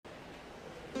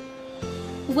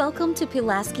Welcome to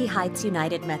Pulaski Heights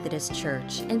United Methodist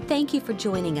Church, and thank you for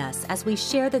joining us as we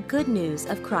share the good news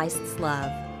of Christ's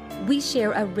love. We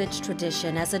share a rich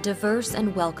tradition as a diverse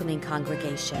and welcoming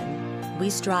congregation. We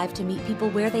strive to meet people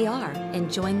where they are and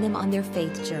join them on their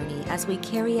faith journey as we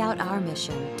carry out our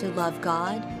mission to love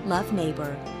God, love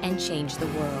neighbor, and change the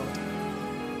world.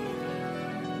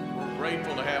 We're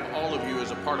grateful to have all of you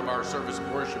as a part of our service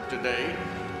of worship today.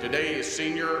 Today is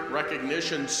Senior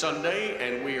Recognition Sunday,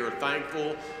 and we are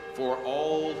thankful for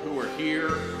all who are here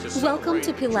to celebrate Welcome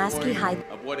to Pulaski Heights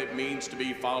of what it means to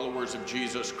be followers of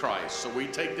Jesus Christ. So we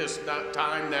take this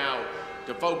time now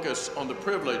to focus on the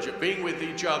privilege of being with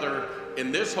each other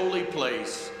in this holy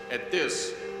place at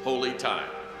this holy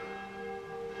time.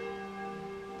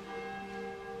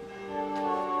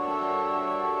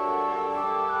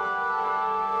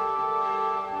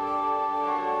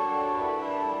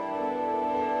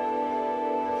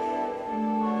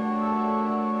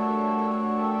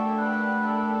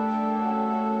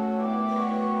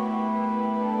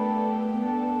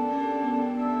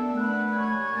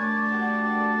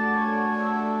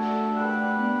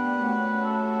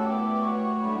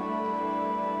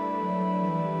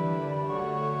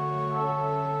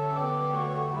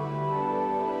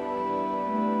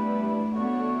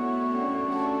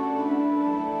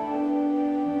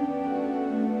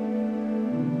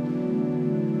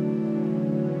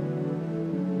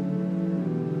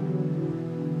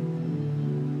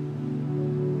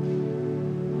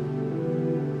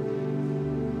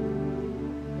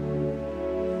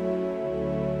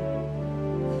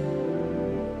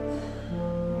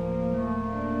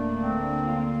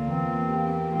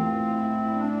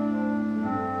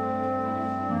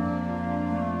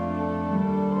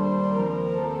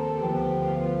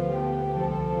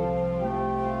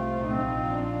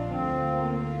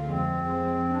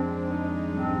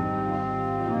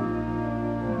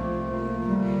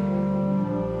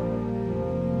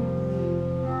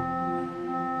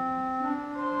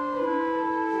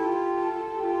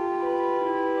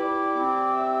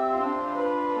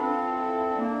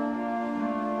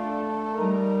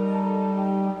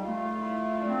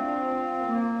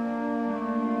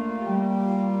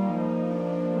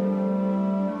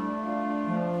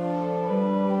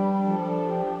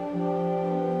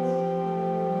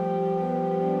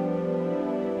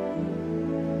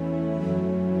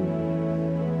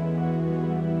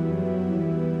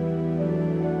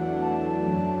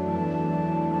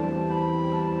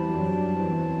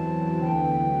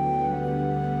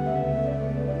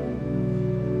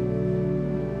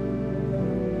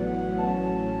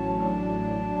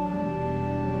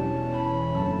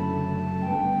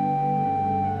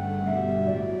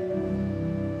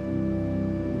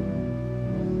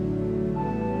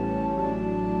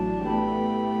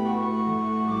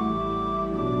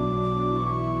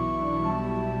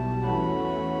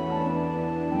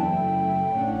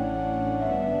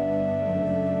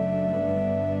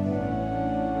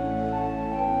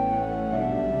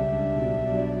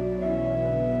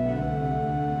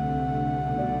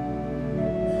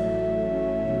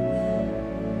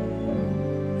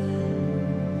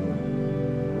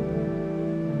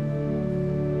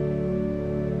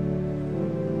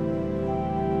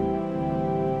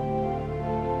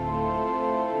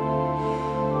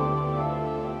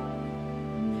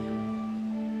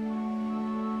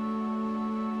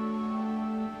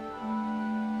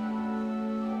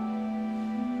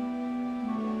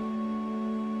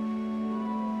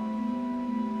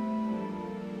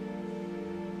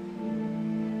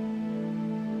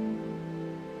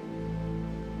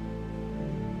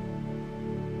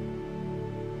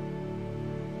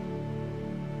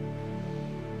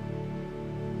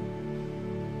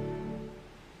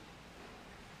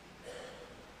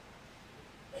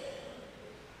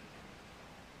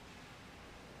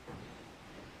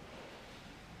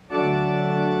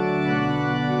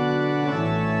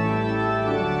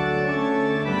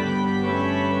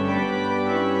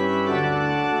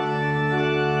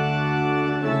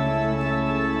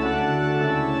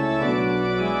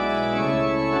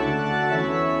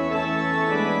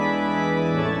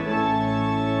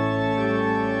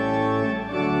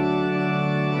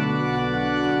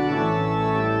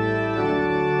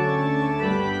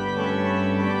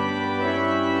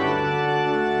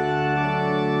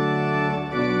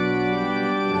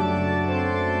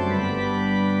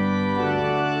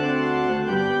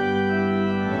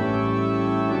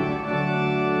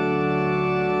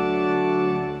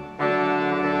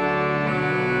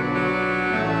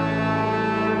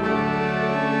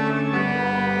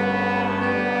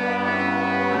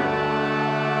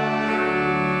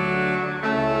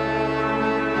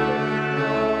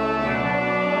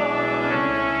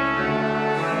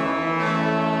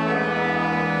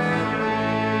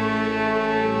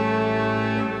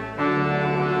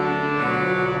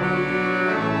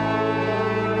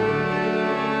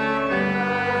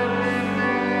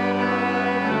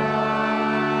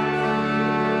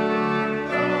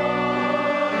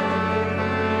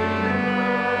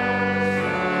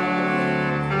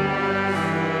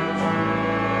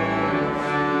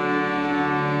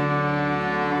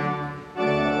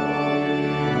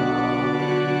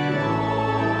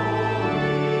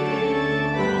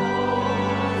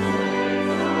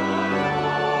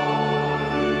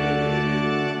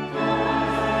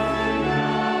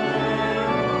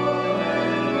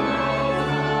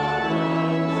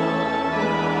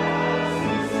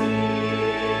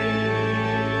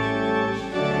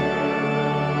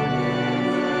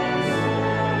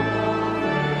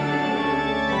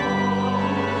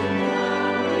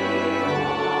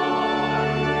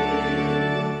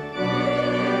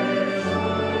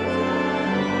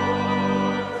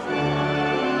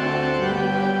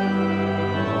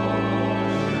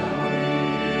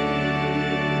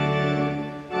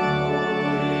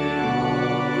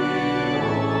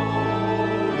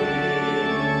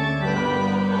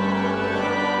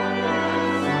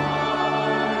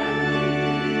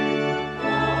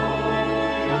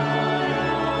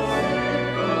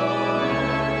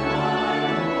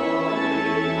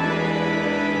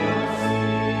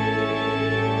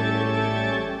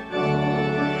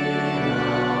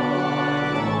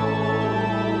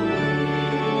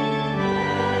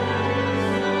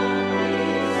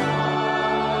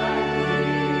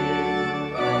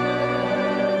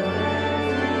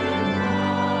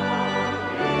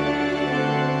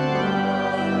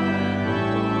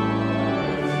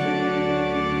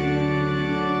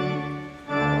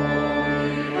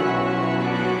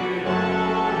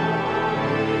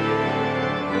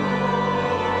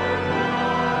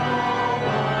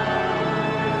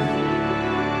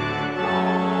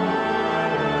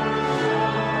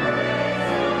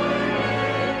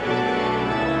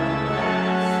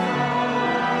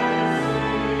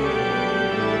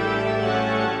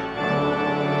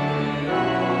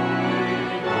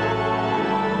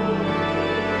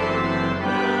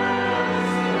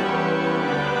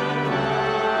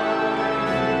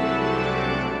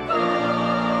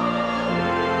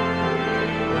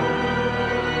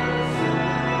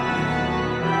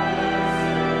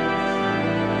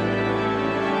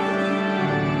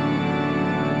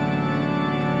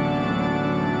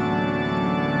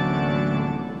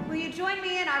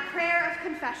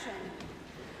 confession.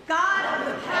 God of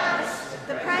the past,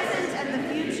 the present, and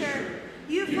the future,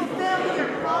 you fulfill your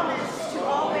promise to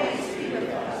always be with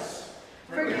us.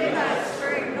 Forgive us for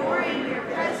ignoring your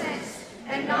presence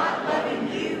and not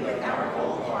loving you with our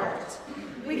whole heart.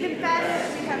 We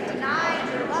confess we have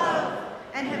denied your love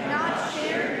and have not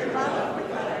shared your love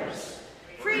with others.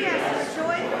 Free us with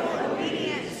joyful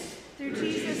obedience through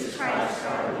Jesus Christ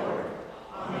our Lord.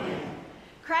 Amen.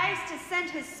 Christ has sent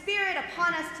his Spirit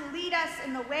upon us to lead us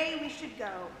in the way we should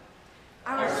go.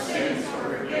 Our sins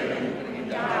were forgiven when he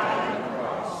died on the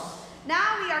cross.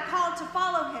 Now we are called to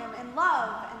follow him in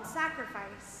love and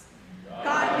sacrifice.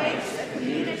 God makes a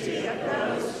community of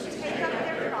those who take up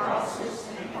their crosses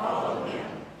and follow him.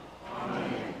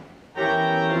 Amen.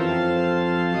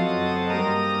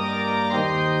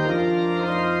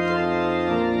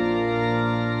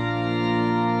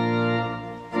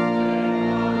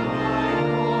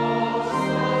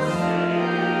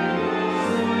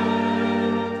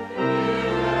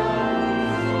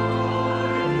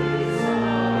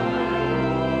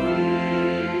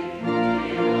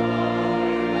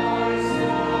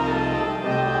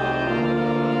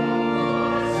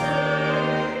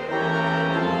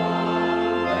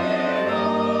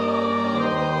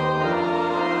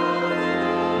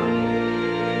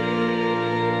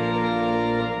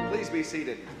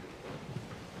 Seated.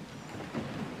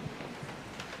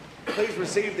 Please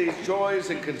receive these joys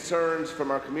and concerns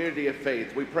from our community of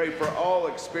faith. We pray for all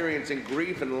experiencing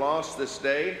grief and loss this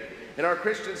day, and our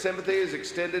Christian sympathy is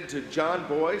extended to John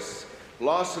Boyce,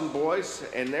 Lawson Boyce,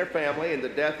 and their family in the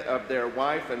death of their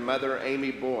wife and mother,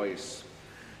 Amy Boyce.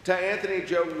 To Anthony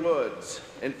Joe Woods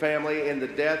and family in the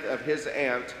death of his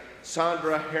aunt,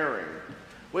 Sandra Herring.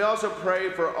 We also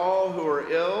pray for all who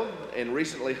are ill and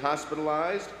recently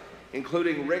hospitalized,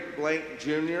 including Rick Blank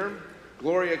Jr.,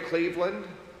 Gloria Cleveland,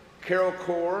 Carol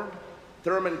Core,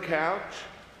 Thurman Couch,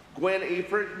 Gwen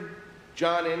Eford,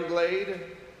 John Inglade,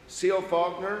 Seal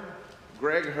Faulkner,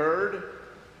 Greg Hurd,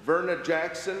 Verna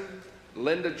Jackson,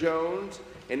 Linda Jones,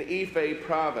 and Ife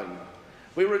Pravin.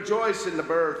 We rejoice in the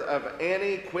birth of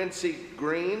Annie Quincy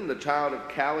Green, the child of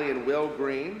Callie and Will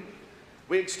Green.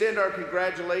 We extend our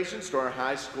congratulations to our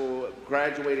high school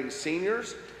graduating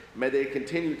seniors. May they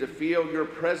continue to feel your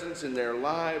presence in their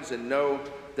lives and know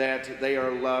that they are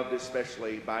loved,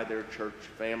 especially by their church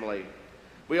family.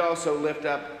 We also lift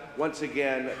up, once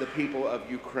again, the people of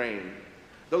Ukraine.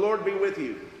 The Lord be with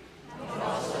you. And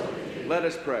also with you. Let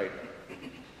us pray.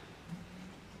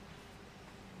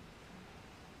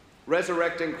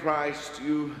 Resurrecting Christ,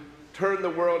 you turned the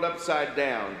world upside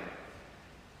down.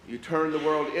 You turned the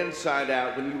world inside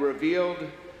out when you revealed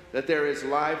that there is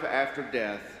life after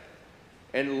death.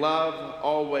 And love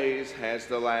always has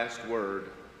the last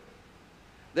word.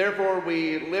 Therefore,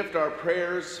 we lift our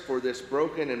prayers for this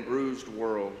broken and bruised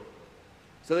world,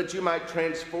 so that you might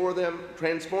transform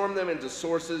them into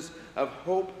sources of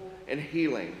hope and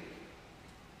healing.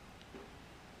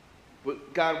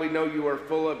 God, we know you are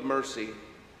full of mercy,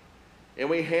 and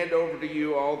we hand over to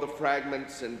you all the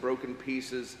fragments and broken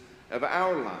pieces of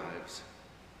our lives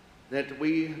that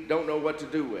we don't know what to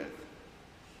do with.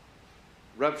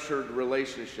 Ruptured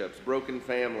relationships, broken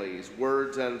families,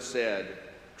 words unsaid,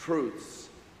 truths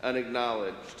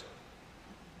unacknowledged.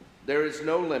 There is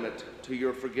no limit to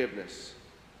your forgiveness.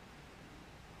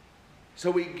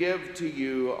 So we give to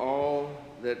you all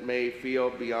that may feel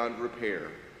beyond repair,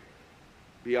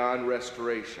 beyond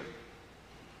restoration.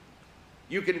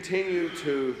 You continue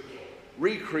to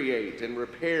recreate and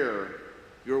repair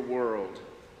your world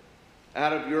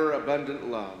out of your abundant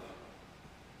love.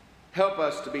 Help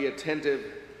us to be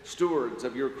attentive stewards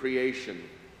of your creation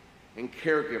and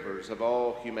caregivers of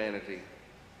all humanity.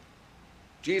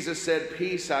 Jesus said,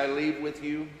 "Peace I leave with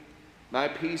you, my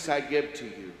peace I give to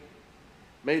you."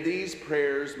 May these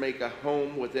prayers make a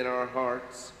home within our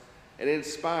hearts and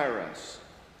inspire us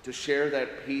to share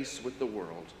that peace with the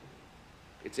world.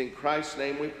 It's in Christ's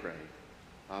name we pray.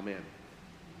 Amen.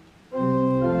 Oh,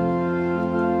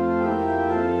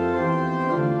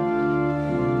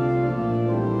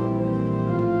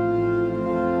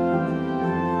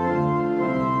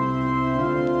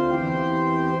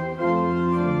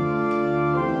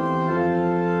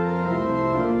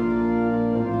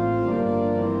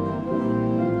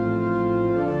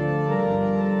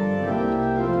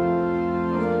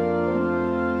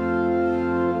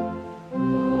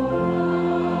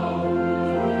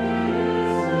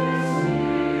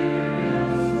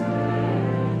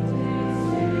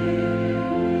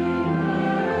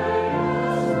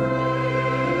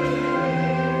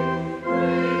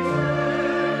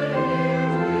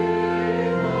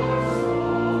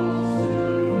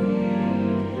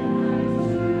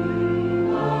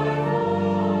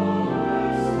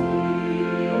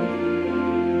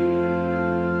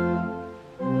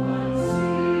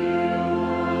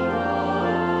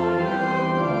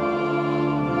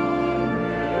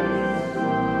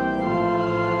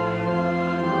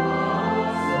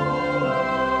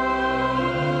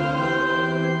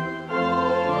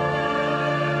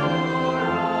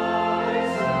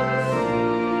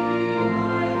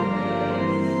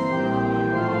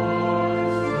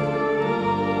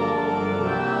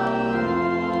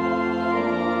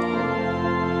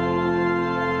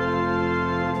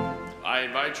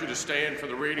 invite you to stand for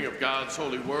the reading of God's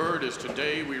holy word, as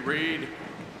today we read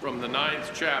from the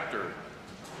 9th chapter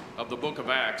of the book of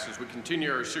Acts as we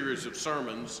continue our series of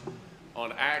sermons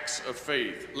on acts of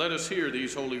faith. Let us hear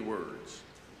these holy words.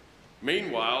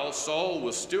 Meanwhile, Saul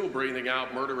was still breathing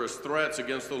out murderous threats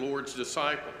against the Lord's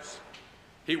disciples.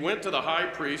 He went to the high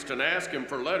priest and asked him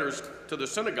for letters to the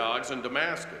synagogues in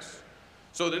Damascus,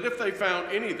 so that if they found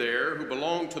any there who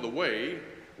belonged to the way,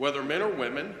 whether men or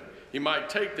women, he might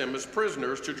take them as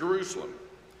prisoners to Jerusalem.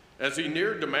 As he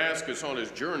neared Damascus on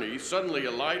his journey, suddenly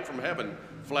a light from heaven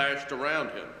flashed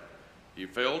around him. He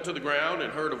fell to the ground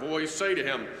and heard a voice say to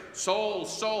him, "Saul,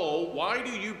 Saul, why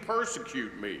do you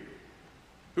persecute me?"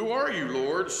 "Who are you,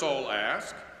 Lord?" Saul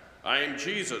asked. "I am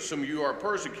Jesus, whom you are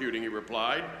persecuting," he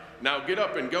replied. "Now get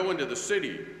up and go into the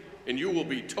city, and you will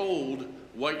be told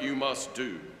what you must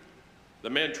do." The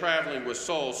men traveling with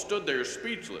Saul stood there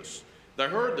speechless. They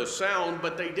heard the sound,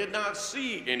 but they did not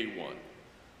see anyone.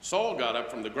 Saul got up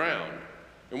from the ground,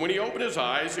 and when he opened his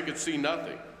eyes, he could see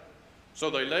nothing. So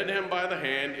they led him by the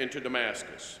hand into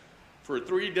Damascus. For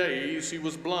 3 days he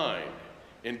was blind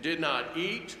and did not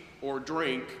eat or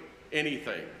drink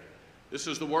anything. This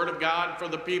is the word of God for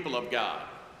the people of God.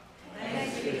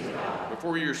 Thanks be to God.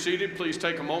 Before you're seated, please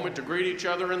take a moment to greet each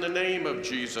other in the name of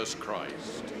Jesus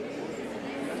Christ.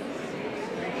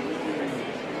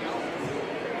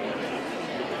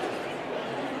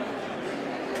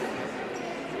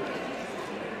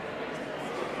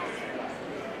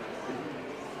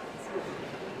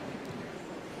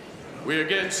 We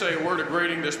again say a word of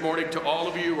greeting this morning to all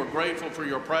of you. We're grateful for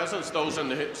your presence, those in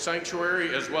the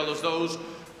sanctuary, as well as those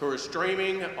who are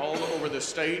streaming all over the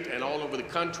state and all over the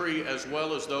country, as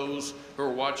well as those who are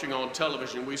watching on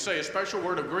television. We say a special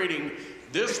word of greeting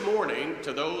this morning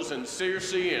to those in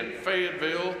Searcy and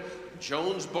Fayetteville,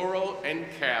 Jonesboro and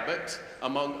Cabot,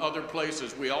 among other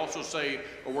places. We also say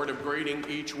a word of greeting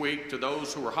each week to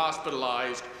those who are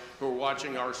hospitalized, who are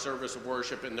watching our service of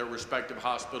worship in their respective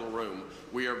hospital room.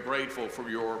 We are grateful for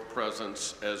your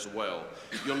presence as well.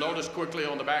 You'll notice quickly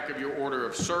on the back of your order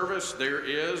of service, there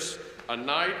is a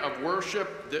night of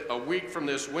worship a week from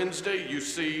this Wednesday. You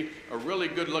see a really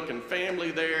good-looking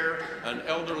family there, an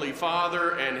elderly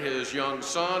father and his young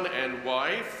son and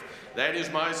wife. That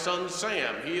is my son,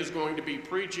 Sam. He is going to be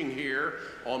preaching here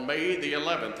on May the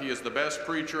 11th. He is the best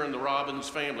preacher in the Robbins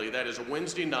family. That is a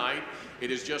Wednesday night.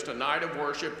 It is just a night of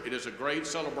worship. It is a great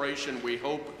celebration. We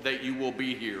hope that you will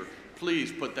be here.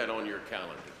 Please put that on your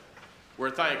calendar. We're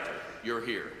thankful you're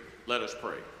here. Let us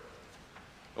pray.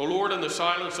 O Lord, in the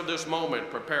silence of this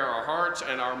moment, prepare our hearts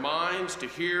and our minds to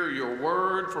hear your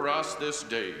word for us this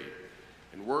day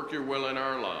and work your will in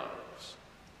our lives.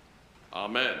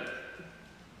 Amen.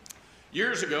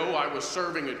 Years ago, I was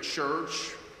serving at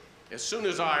church. As soon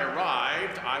as I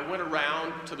arrived, I went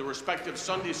around to the respective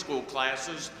Sunday school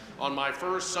classes on my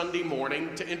first Sunday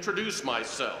morning to introduce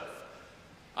myself.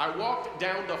 I walked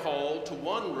down the hall to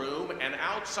one room, and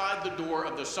outside the door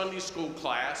of the Sunday school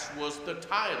class was the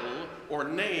title or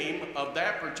name of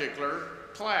that particular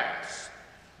class,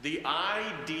 the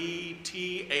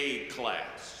IDTA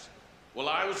class. Well,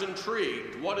 I was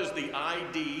intrigued. What is the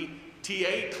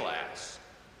IDTA class?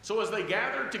 So as they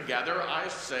gathered together, I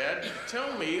said,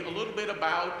 "Tell me a little bit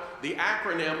about the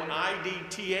acronym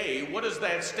IDTA. What does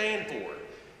that stand for?"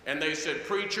 And they said,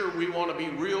 "Preacher, we want to be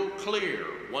real clear.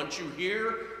 Once you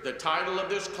hear the title of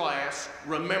this class,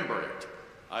 remember it."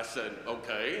 I said,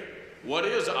 "Okay, what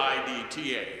is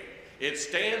IDTA?" "It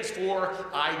stands for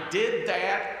I did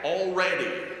that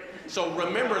already." So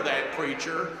remember that,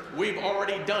 preacher. We've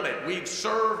already done it. We've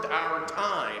served our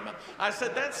time. I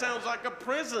said, "That sounds like a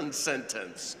prison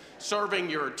sentence, serving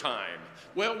your time."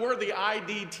 "Well, we're the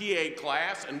IDTA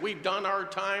class, and we've done our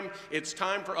time. It's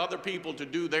time for other people to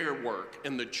do their work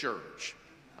in the church."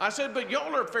 I said, "But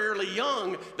y'all are fairly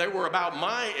young." They were about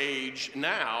my age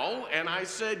now, and I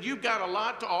said, "You've got a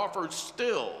lot to offer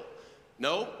still."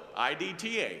 "No,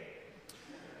 IDTA."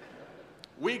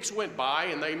 Weeks went by,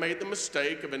 and they made the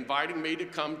mistake of inviting me to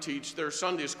come teach their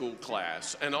Sunday school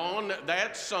class. And on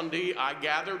that Sunday, I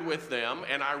gathered with them,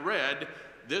 and I read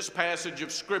this passage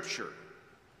of Scripture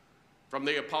from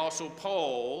the Apostle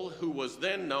Paul, who was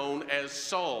then known as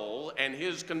Saul, and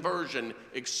his conversion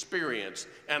experience.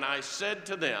 And I said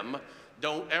to them,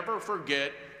 "Don't ever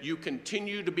forget you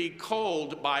continue to be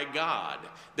called by God.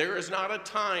 There is not a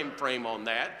time frame on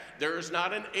that. There is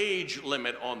not an age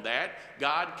limit on that.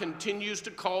 God continues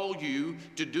to call you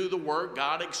to do the work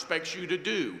God expects you to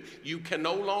do. You can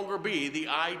no longer be the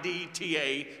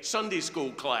IDTA Sunday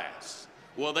school class."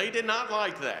 Well, they did not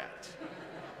like that.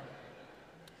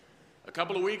 A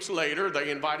couple of weeks later, they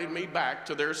invited me back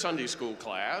to their Sunday school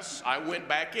class. I went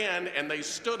back in, and they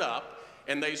stood up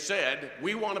and they said,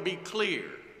 we want to be clear.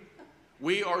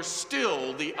 We are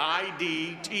still the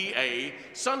IDTA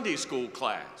Sunday school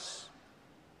class,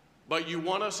 but you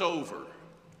won us over.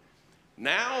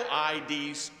 Now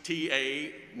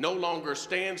IDTA no longer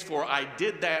stands for I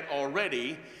did that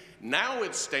already. Now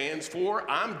it stands for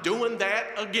I'm doing that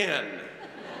again.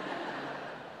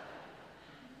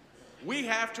 We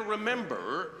have to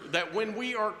remember that when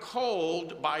we are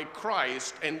called by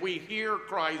Christ and we hear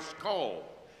Christ call,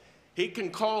 He can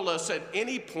call us at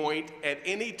any point, at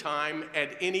any time,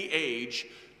 at any age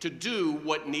to do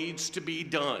what needs to be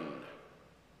done.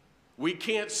 We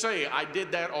can't say, I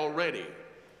did that already.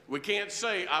 We can't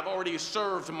say, I've already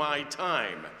served my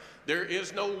time. There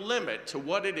is no limit to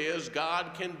what it is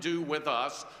God can do with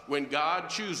us when God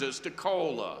chooses to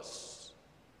call us.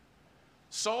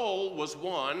 Saul was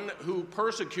one who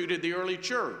persecuted the early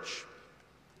church.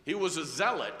 He was a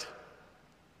zealot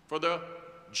for the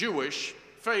Jewish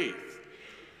faith.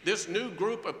 This new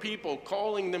group of people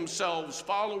calling themselves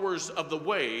followers of the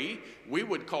way, we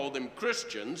would call them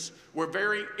Christians, were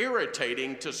very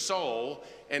irritating to Saul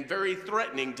and very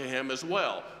threatening to him as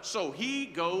well. So he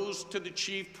goes to the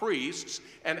chief priests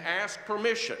and asks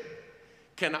permission.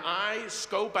 Can I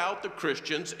scope out the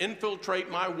Christians, infiltrate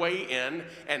my way in,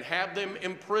 and have them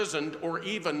imprisoned or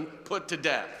even put to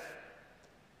death?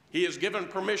 He is given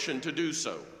permission to do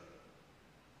so.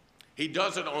 He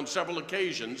does it on several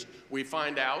occasions, we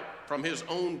find out from his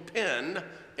own pen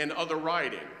and other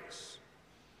writings.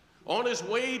 On his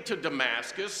way to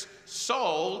Damascus,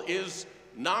 Saul is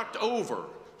knocked over,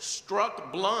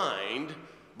 struck blind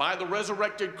by the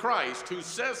resurrected Christ, who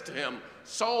says to him,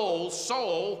 Saul,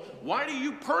 Saul, why do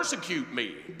you persecute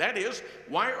me? That is,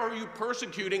 why are you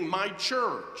persecuting my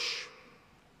church?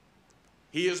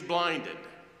 He is blinded,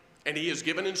 and he is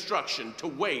given instruction to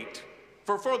wait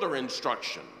for further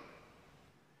instruction.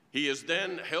 He is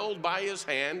then held by his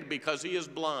hand because he is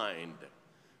blind.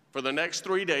 For the next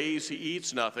 3 days, he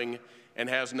eats nothing and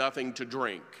has nothing to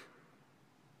drink.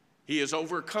 He is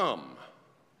overcome.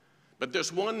 But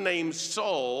this one named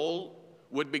Saul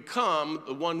would become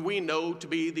the one we know to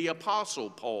be the Apostle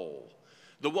Paul.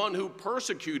 The one who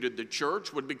persecuted the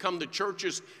church would become the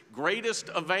church's greatest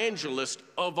evangelist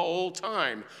of all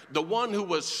time. The one who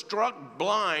was struck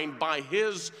blind by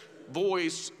his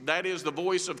voice, that is the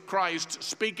voice of Christ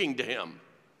speaking to him,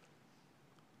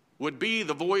 would be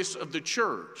the voice of the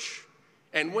church.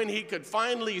 And when he could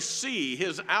finally see,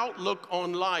 his outlook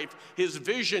on life, his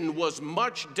vision was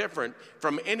much different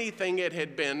from anything it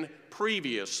had been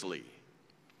previously.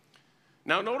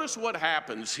 Now notice what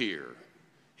happens here.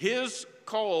 His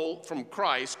call from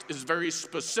Christ is very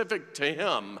specific to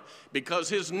him because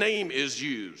his name is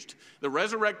used. The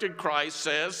resurrected Christ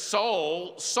says,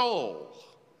 Saul, Saul.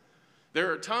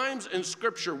 There are times in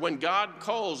Scripture when God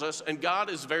calls us, and God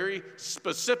is very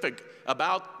specific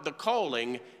about the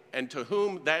calling and to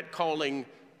whom that calling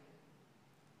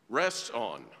rests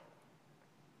on.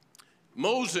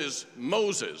 Moses,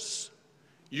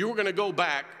 you are going to go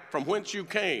back from whence you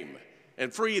came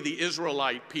and free the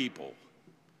Israelite people.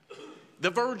 The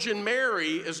Virgin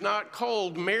Mary is not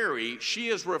called Mary. She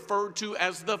is referred to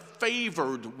as the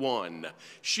favored one.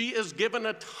 She is given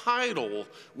a title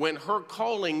when her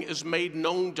calling is made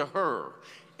known to her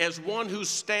as one who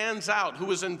stands out,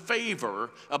 who is in favor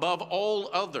above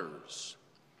all others.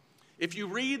 If you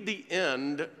read the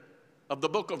end of the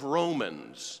book of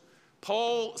Romans,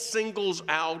 Paul singles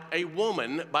out a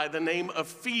woman by the name of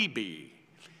Phoebe.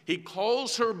 He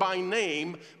calls her by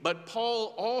name, but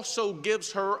Paul also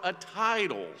gives her a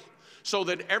title so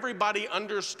that everybody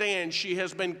understands she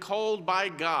has been called by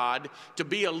God to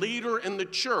be a leader in the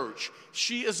church.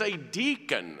 She is a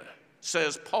deacon,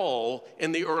 says Paul,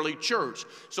 in the early church.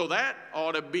 So that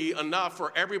ought to be enough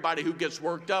for everybody who gets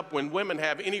worked up when women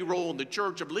have any role in the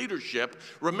church of leadership.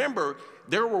 Remember,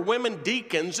 there were women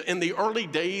deacons in the early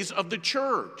days of the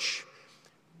church.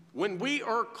 When we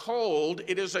are called,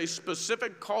 it is a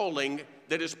specific calling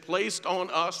that is placed on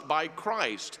us by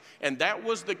Christ, and that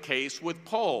was the case with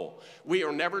Paul. We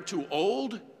are never too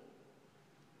old,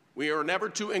 we are never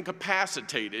too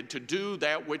incapacitated to do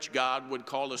that which God would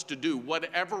call us to do,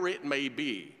 whatever it may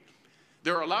be.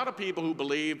 There are a lot of people who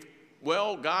believe,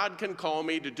 well, God can call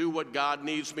me to do what God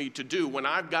needs me to do when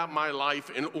I've got my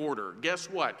life in order. Guess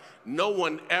what? No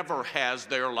one ever has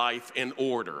their life in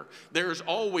order. There's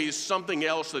always something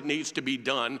else that needs to be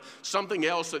done, something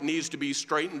else that needs to be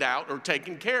straightened out or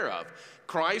taken care of.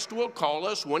 Christ will call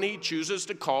us when he chooses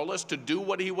to call us to do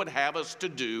what he would have us to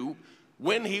do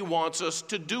when he wants us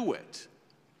to do it.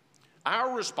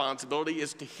 Our responsibility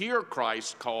is to hear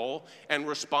Christ's call and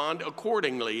respond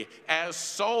accordingly, as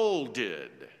Saul did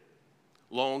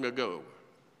long ago.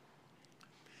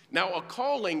 Now, a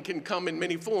calling can come in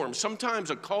many forms. Sometimes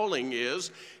a calling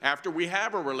is after we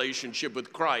have a relationship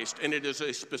with Christ, and it is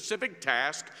a specific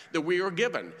task that we are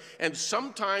given. And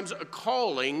sometimes a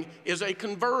calling is a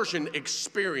conversion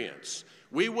experience.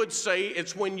 We would say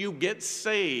it's when you get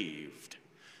saved.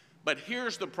 But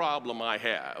here's the problem I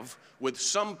have with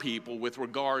some people with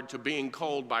regard to being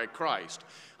called by Christ.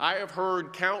 I have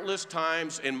heard countless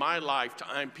times in my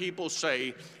lifetime people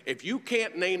say, if you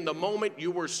can't name the moment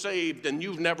you were saved, then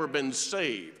you've never been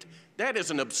saved. That is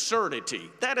an absurdity.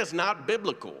 That is not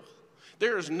biblical.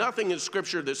 There is nothing in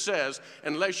Scripture that says,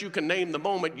 unless you can name the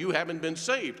moment, you haven't been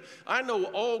saved. I know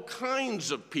all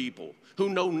kinds of people who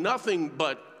know nothing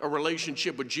but a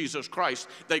relationship with Jesus Christ.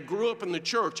 They grew up in the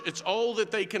church. It's all that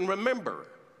they can remember.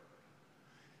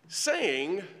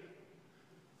 Saying,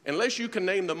 unless you can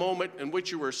name the moment in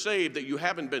which you were saved that you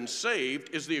haven't been saved,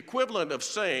 is the equivalent of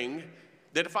saying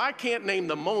that if I can't name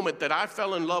the moment that I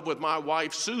fell in love with my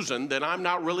wife, Susan, then I'm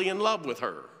not really in love with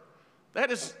her.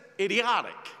 That is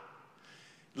idiotic.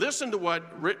 Listen to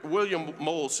what William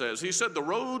Moll says. He said, the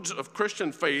roads of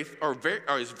Christian faith are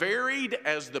as varied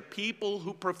as the people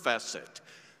who profess it.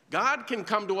 God can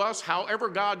come to us however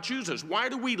God chooses. Why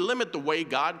do we limit the way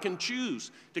God can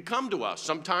choose to come to us?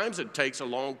 Sometimes it takes a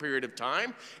long period of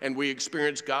time, and we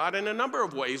experience God in a number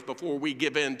of ways before we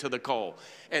give in to the call.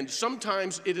 And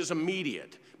sometimes it is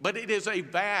immediate, but it is a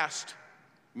vast,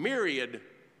 myriad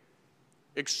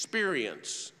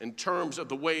experience in terms of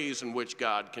the ways in which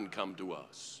God can come to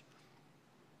us.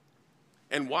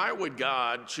 And why would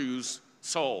God choose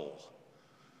Saul?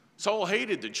 Saul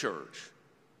hated the church.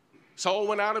 Saul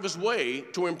went out of his way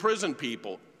to imprison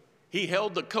people. He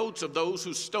held the coats of those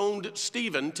who stoned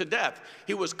Stephen to death.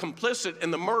 He was complicit in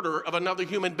the murder of another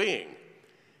human being.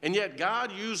 And yet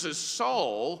God uses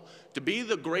Saul to be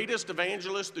the greatest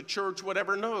evangelist the church would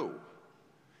ever know.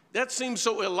 That seems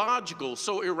so illogical,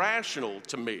 so irrational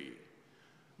to me.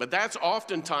 But that's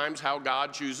oftentimes how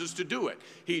God chooses to do it.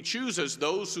 He chooses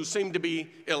those who seem to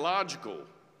be illogical,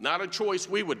 not a choice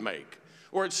we would make.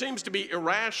 Or it seems to be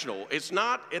irrational. It's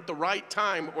not at the right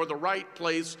time or the right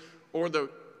place, or the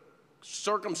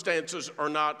circumstances are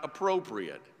not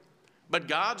appropriate. But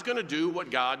God's going to do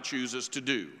what God chooses to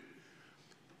do.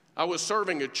 I was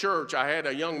serving a church. I had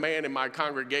a young man in my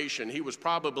congregation. He was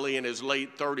probably in his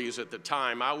late 30s at the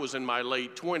time. I was in my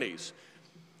late 20s.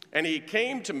 And he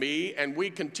came to me, and we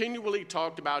continually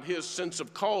talked about his sense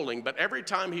of calling. But every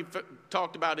time he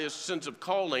talked about his sense of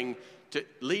calling to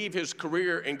leave his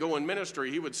career and go in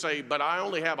ministry, he would say, but I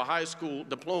only have a high school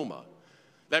diploma.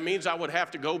 That means I would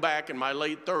have to go back in my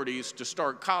late 30s to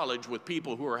start college with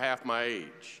people who are half my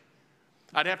age.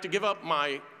 I'd have to give up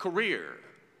my career.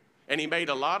 And he made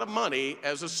a lot of money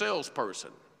as a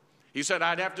salesperson. He said,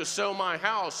 I'd have to sell my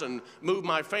house and move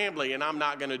my family, and I'm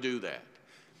not going to do that.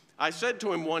 I said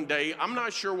to him one day, I'm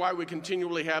not sure why we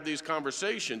continually have these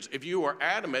conversations if you are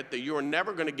adamant that you are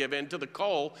never going to give in to the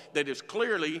call that has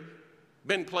clearly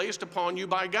been placed upon you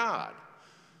by God.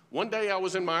 One day I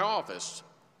was in my office.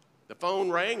 The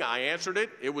phone rang, I answered it.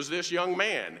 It was this young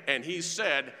man, and he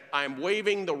said, I'm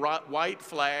waving the white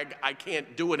flag. I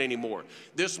can't do it anymore.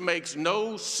 This makes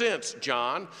no sense,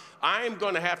 John. I'm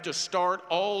going to have to start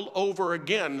all over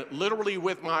again, literally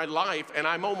with my life, and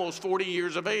I'm almost 40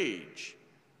 years of age.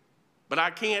 But I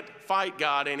can't fight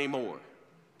God anymore.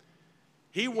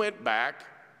 He went back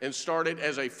and started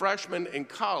as a freshman in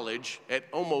college at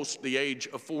almost the age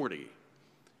of 40.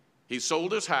 He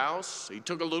sold his house, he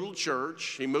took a little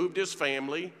church, he moved his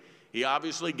family, he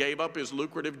obviously gave up his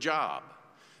lucrative job.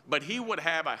 But he would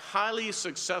have a highly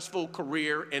successful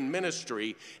career in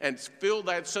ministry and feel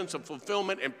that sense of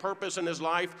fulfillment and purpose in his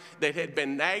life that had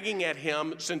been nagging at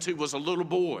him since he was a little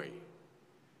boy.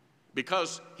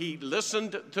 Because he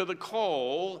listened to the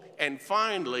call and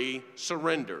finally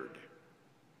surrendered.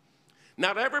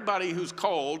 Not everybody who's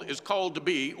called is called to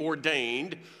be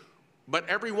ordained, but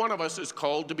every one of us is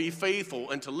called to be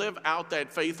faithful and to live out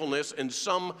that faithfulness in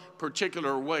some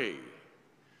particular way.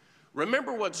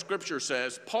 Remember what Scripture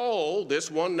says. Paul,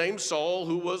 this one named Saul,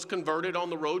 who was converted on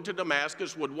the road to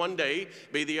Damascus, would one day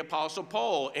be the Apostle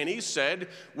Paul. And he said,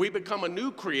 we become a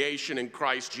new creation in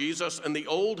Christ Jesus, and the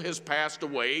old has passed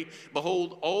away.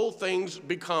 Behold, all things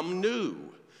become new.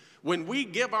 When we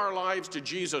give our lives to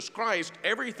Jesus Christ,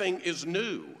 everything is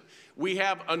new. We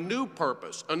have a new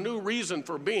purpose, a new reason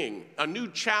for being, a new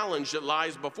challenge that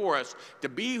lies before us to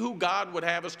be who God would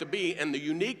have us to be in the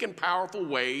unique and powerful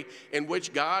way in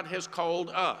which God has called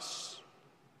us.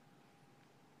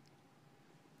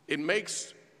 It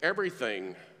makes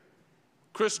everything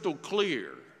crystal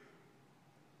clear.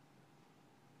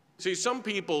 See, some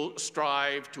people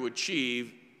strive to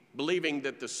achieve believing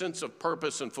that the sense of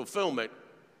purpose and fulfillment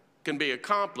can be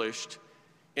accomplished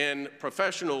in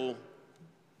professional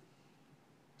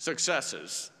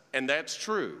successes, and that's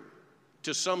true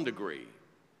to some degree,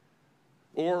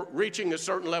 or reaching a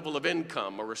certain level of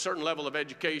income or a certain level of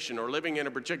education or living in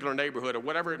a particular neighborhood or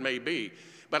whatever it may be.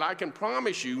 But I can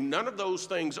promise you none of those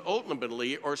things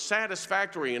ultimately are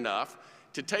satisfactory enough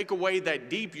to take away that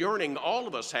deep yearning all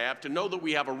of us have to know that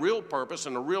we have a real purpose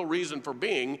and a real reason for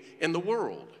being in the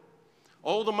world.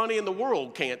 All the money in the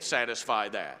world can't satisfy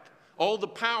that. All the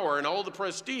power and all the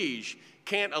prestige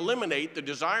can't eliminate the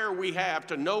desire we have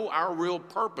to know our real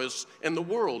purpose in the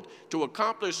world, to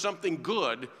accomplish something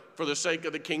good for the sake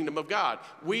of the kingdom of God.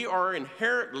 We are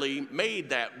inherently made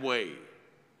that way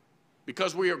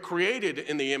because we are created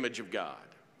in the image of God.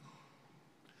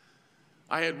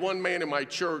 I had one man in my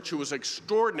church who was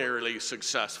extraordinarily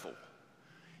successful.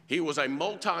 He was a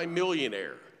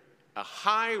multimillionaire, a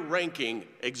high-ranking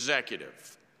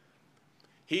executive.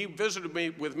 He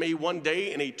visited with me one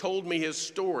day and he told me his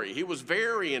story. He was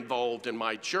very involved in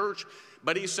my church,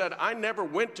 but he said, I never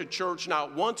went to church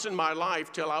not once in my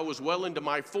life till I was well into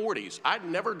my 40s. I'd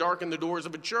never darkened the doors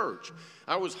of a church.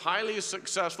 I was highly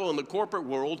successful in the corporate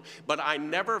world, but I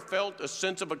never felt a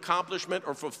sense of accomplishment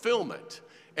or fulfillment.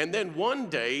 And then one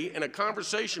day, in a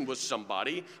conversation with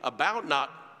somebody about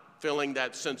not feeling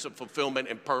that sense of fulfillment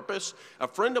and purpose, a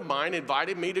friend of mine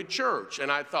invited me to church.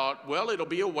 And I thought, well, it'll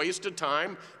be a waste of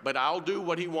time, but I'll do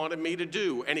what he wanted me to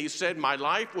do. And he said my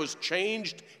life was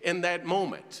changed in that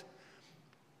moment.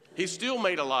 He still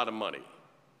made a lot of money.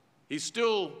 He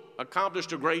still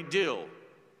accomplished a great deal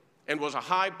and was a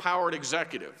high-powered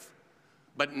executive.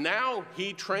 But now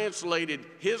he translated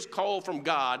his call from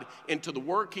God into the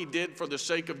work he did for the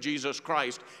sake of Jesus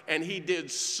Christ. And he did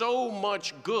so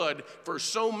much good for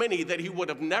so many that he would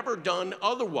have never done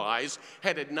otherwise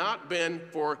had it not been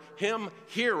for him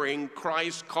hearing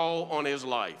Christ's call on his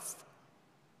life.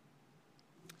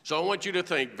 So I want you to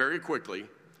think very quickly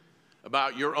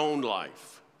about your own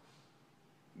life.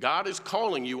 God is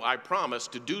calling you, I promise,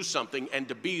 to do something and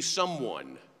to be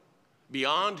someone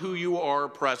beyond who you are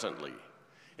presently.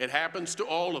 It happens to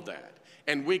all of that.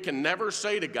 And we can never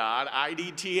say to God,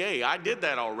 IDTA, I did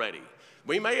that already.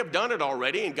 We may have done it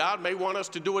already, and God may want us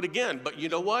to do it again. But you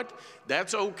know what?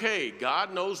 That's okay.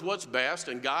 God knows what's best,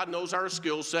 and God knows our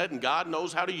skill set, and God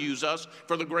knows how to use us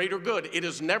for the greater good. It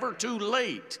is never too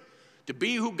late to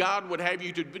be who God would have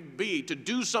you to be, to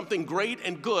do something great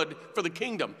and good for the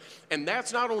kingdom. And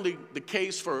that's not only the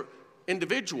case for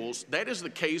individuals, that is the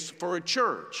case for a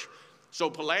church. So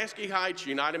Pulaski Heights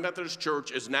United Methodist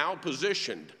Church is now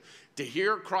positioned to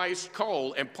hear Christ's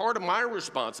call, and part of my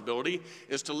responsibility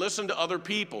is to listen to other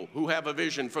people who have a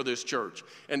vision for this church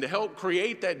and to help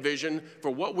create that vision for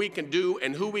what we can do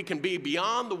and who we can be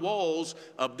beyond the walls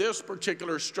of this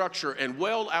particular structure and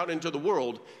well out into the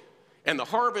world. And the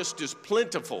harvest is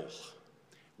plentiful.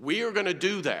 We are going to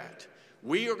do that.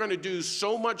 We are going to do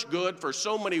so much good for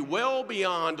so many well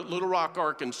beyond Little Rock,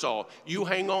 Arkansas. You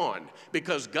hang on,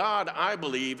 because God, I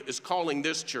believe, is calling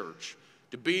this church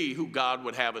to be who God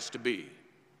would have us to be.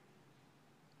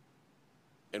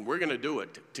 And we're going to do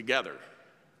it together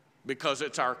because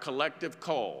it's our collective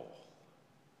call.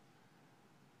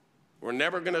 We're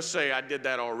never going to say, I did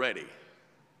that already.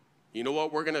 You know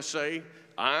what we're going to say?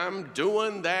 I'm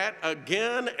doing that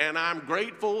again, and I'm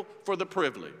grateful for the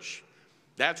privilege.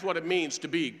 That's what it means to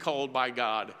be called by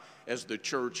God as the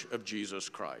Church of Jesus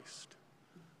Christ.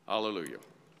 Hallelujah.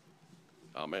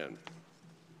 Amen.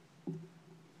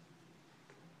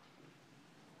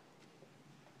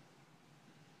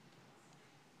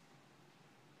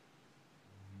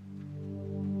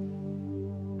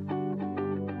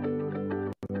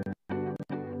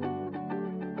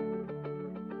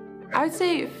 I would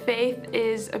say faith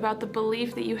is about the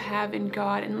belief that you have in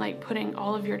God and like putting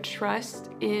all of your trust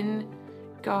in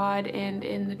God and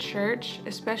in the church,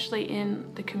 especially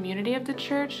in the community of the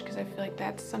church, because I feel like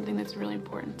that's something that's really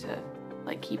important to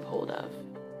like keep hold of.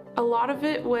 A lot of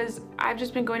it was I've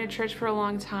just been going to church for a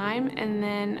long time, and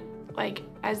then like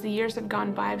as the years have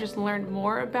gone by, I've just learned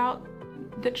more about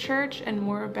the church and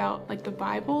more about like the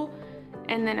Bible,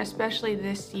 and then especially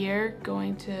this year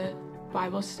going to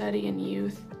Bible study and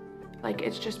youth. Like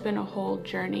it's just been a whole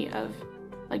journey of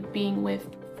like being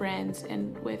with friends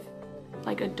and with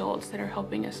like adults that are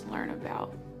helping us learn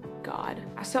about God.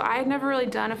 So I had never really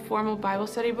done a formal Bible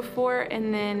study before,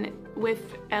 and then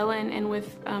with Ellen and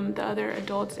with the other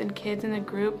adults and kids in the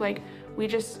group, like we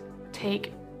just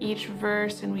take each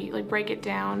verse and we like break it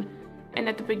down. And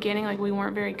at the beginning, like we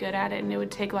weren't very good at it, and it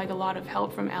would take like a lot of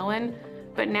help from Ellen,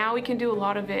 but now we can do a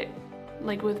lot of it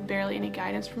like with barely any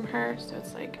guidance from her, so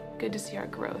it's like good to see our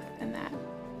growth in that.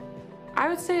 I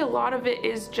would say a lot of it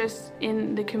is just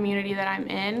in the community that I'm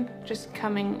in, just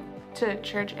coming to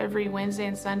church every Wednesday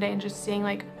and Sunday and just seeing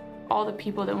like all the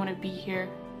people that want to be here,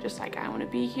 just like I want to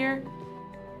be here.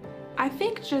 I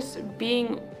think just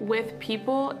being with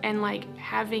people and like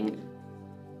having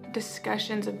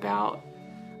discussions about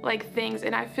like things,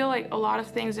 and I feel like a lot of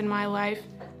things in my life,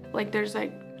 like there's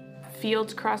like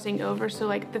fields crossing over, so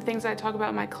like the things I talk about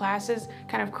in my classes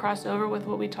kind of cross over with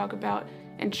what we talk about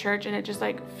in church, and it just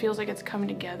like feels like it's coming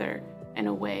together in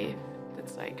a way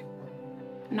that's like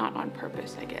not on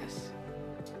purpose, I guess.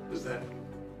 Do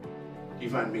you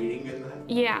find meaning in that?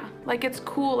 Yeah, like it's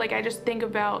cool. Like I just think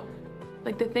about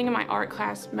like the thing in my art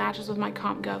class matches with my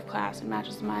Comp Gov class and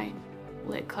matches with my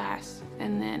lit class,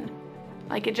 and then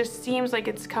like it just seems like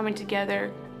it's coming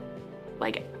together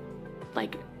like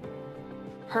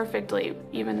perfectly,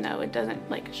 even though it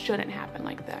doesn't like shouldn't happen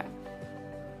like that.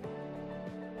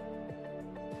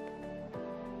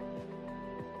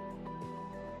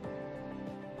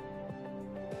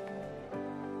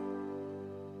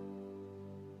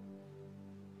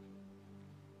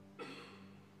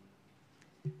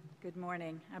 Good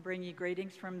morning. I bring you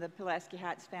greetings from the Pulaski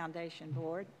Heights Foundation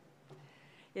Board.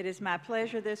 It is my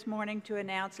pleasure this morning to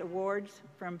announce awards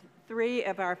from 3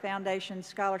 of our Foundation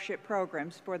scholarship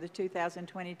programs for the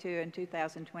 2022 and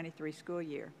 2023 school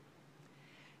year.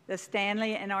 The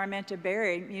Stanley and Arminta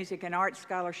Berry Music and Arts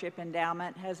Scholarship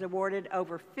Endowment has awarded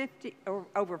over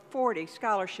 40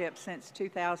 scholarships since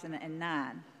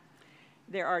 2009.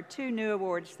 There are 2 new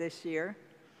awards this year.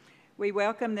 We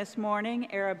welcome this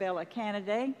morning Arabella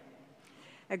Canaday,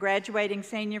 a graduating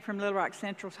senior from Little Rock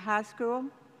Central High School.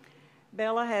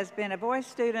 Bella has been a voice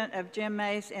student of Jim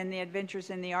Mace in the Adventures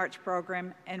in the Arts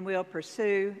program and will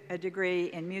pursue a degree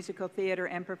in musical theater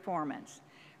and performance.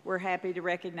 We're happy to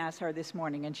recognize her this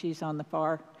morning, and she's on the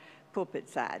far pulpit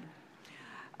side.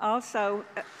 Also,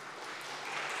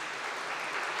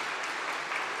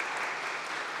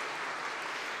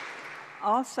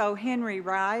 Henry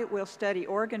Rye will study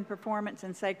organ performance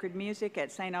and sacred music at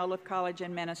St. Olaf College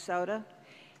in Minnesota.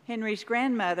 Henry's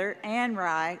grandmother, Ann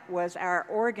Rye, was our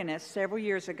organist several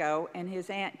years ago, and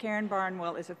his aunt, Karen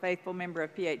Barnwell, is a faithful member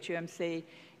of PHUMC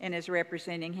and is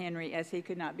representing Henry as he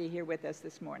could not be here with us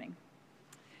this morning.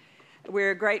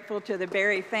 We're grateful to the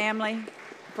Berry family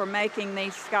for making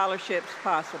these scholarships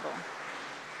possible.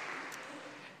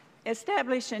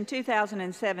 Established in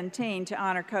 2017 to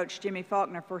honor Coach Jimmy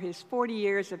Faulkner for his 40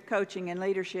 years of coaching and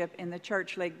leadership in the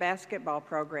Church League basketball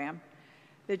program,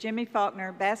 the Jimmy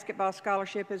Faulkner Basketball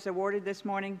Scholarship is awarded this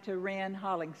morning to Wren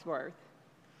Hollingsworth.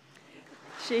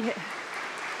 She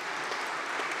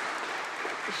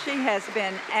has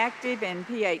been active in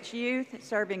PH Youth,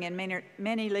 serving in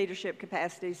many leadership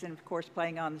capacities, and of course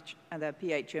playing on the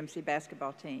PHUMC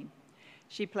basketball team.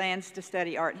 She plans to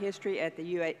study art history at the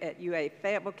UA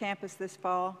Fayetteville campus this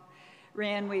fall.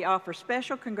 Wren, we offer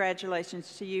special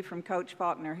congratulations to you from Coach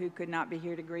Faulkner, who could not be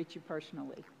here to greet you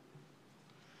personally.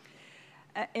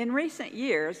 In recent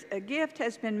years, a gift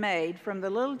has been made from the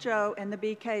Little Joe and the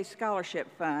BK Scholarship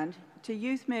Fund to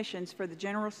youth missions for the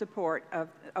general support of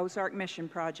the Ozark Mission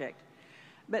Project.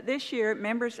 But this year,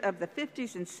 members of the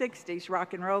 50s and 60s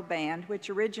rock and roll band, which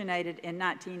originated in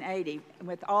 1980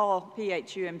 with all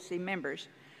PHUMC members,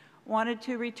 wanted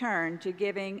to return to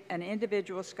giving an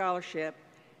individual scholarship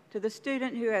to the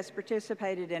student who has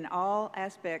participated in all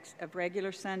aspects of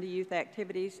regular Sunday youth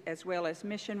activities, as well as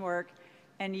mission work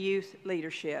and youth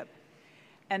leadership.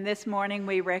 And this morning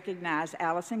we recognize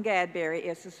Allison Gadberry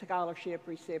as the scholarship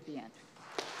recipient.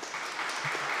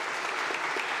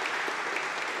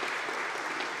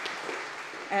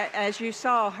 As you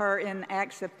saw her in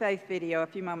Acts of Faith video a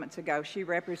few moments ago, she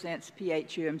represents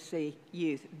PHUMC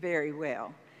youth very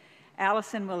well.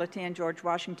 Allison will attend George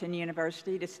Washington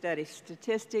University to study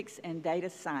statistics and data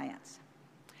science.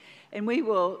 And we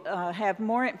will have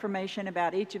more information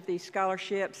about each of these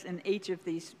scholarships and each of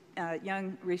these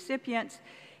young recipients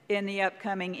in the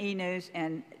upcoming e-news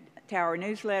and Tower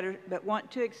newsletter, but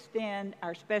want to extend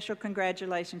our special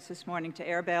congratulations this morning to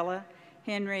Arabella,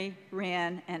 Henry,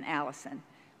 Wren, and Allison.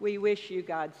 We wish you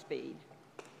Godspeed.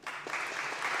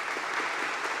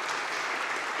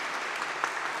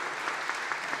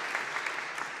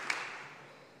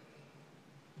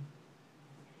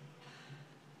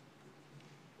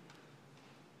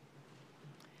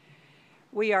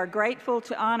 We are grateful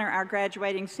to honor our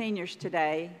graduating seniors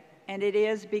today, and it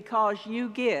is because you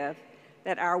give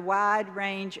that our wide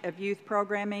range of youth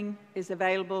programming is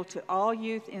available to all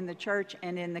youth in the church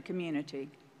and in the community.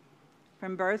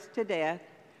 From birth to death,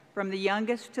 from the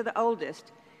youngest to the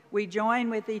oldest, we join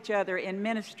with each other in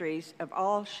ministries of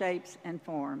all shapes and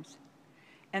forms.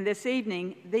 And this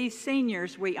evening, these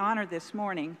seniors we honor this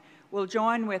morning will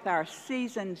join with our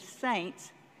seasoned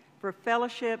saints for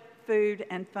fellowship, food,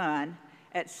 and fun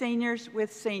at Seniors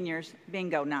with Seniors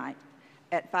Bingo Night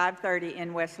at 5:30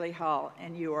 in Wesley Hall,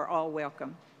 and you are all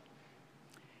welcome.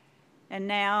 And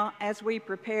now, as we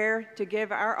prepare to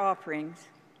give our offerings,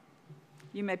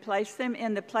 you may place them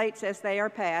in the plates as they are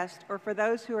passed, or for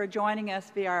those who are joining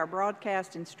us via our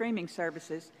broadcast and streaming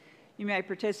services, you may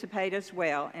participate as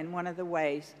well in one of the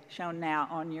ways shown now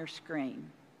on your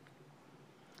screen.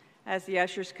 As the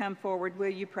ushers come forward, will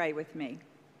you pray with me?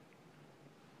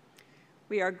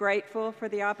 We are grateful for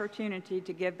the opportunity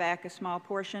to give back a small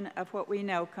portion of what we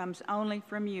know comes only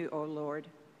from you, O Lord.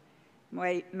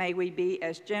 May we be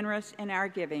as generous in our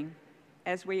giving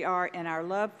as we are in our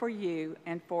love for you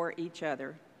and for each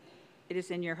other. It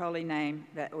is in your holy name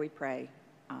that we pray.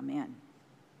 Amen.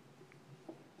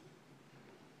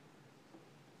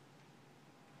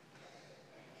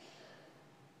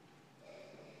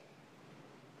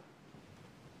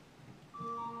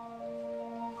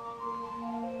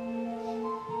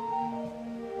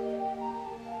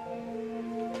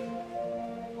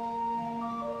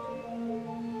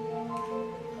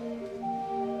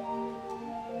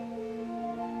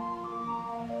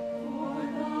 For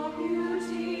the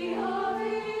beauty of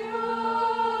the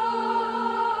earth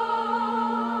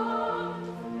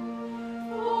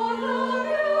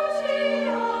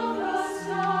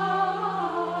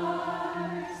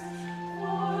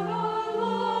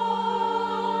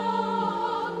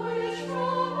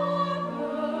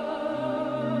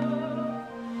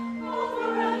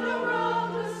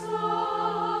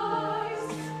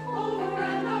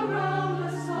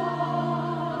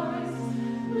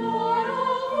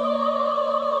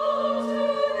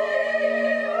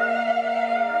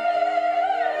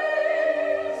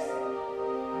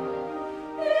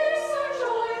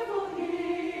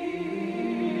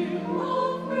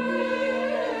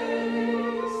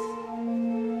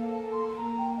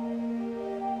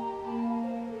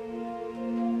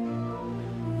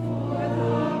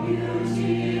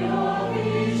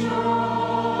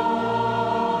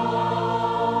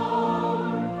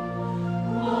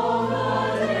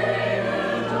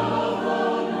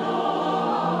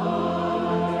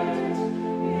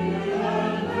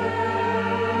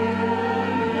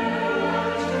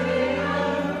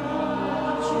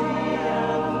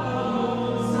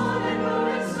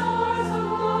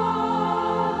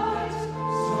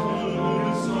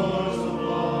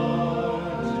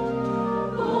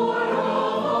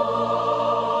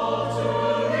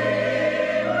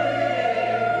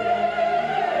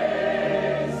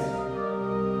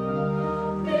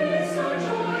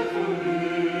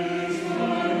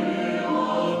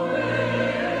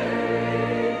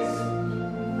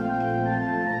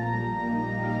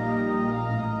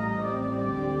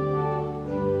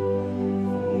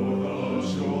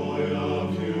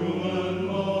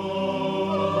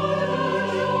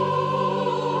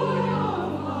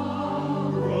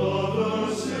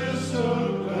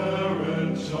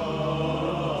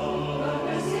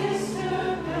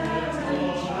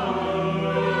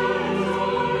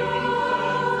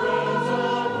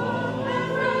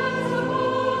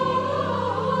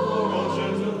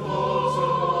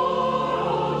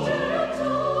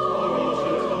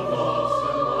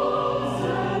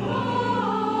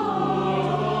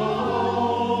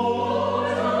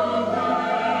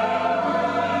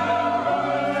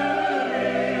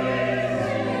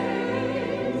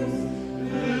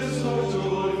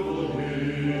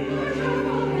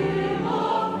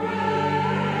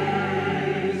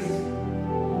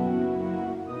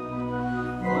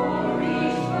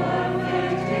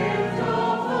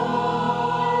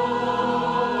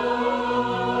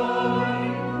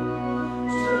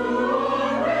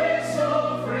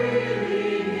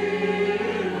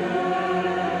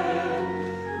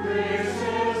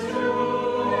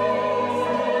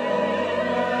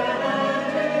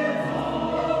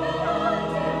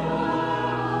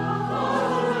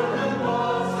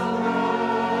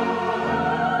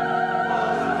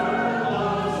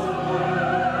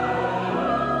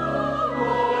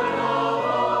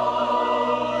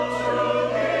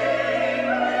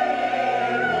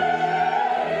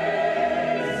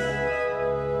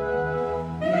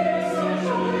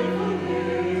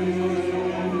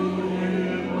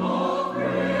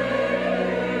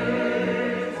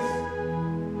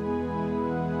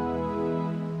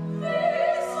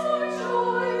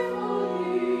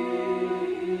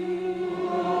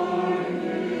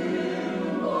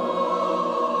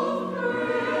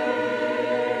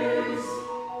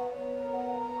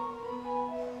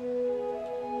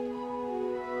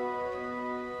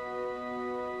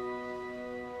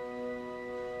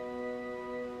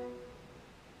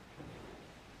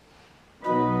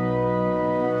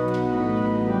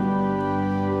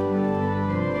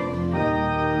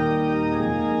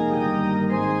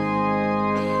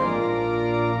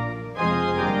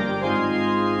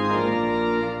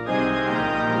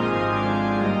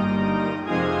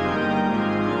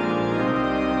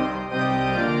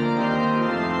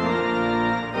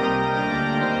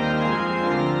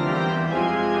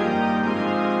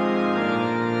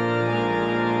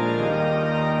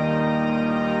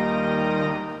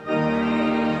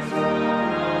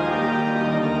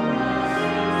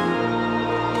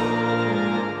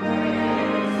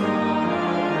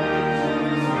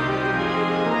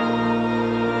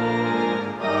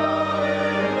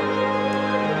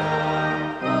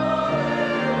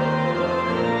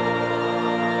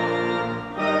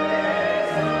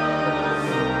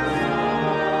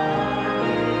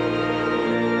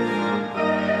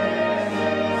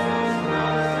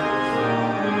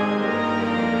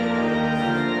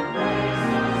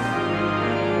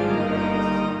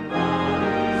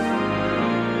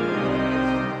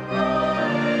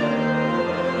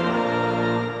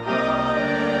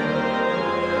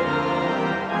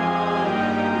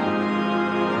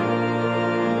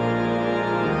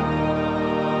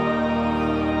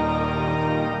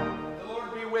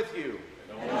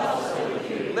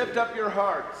your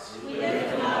hearts. We lift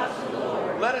them up to the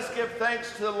Lord. Let us give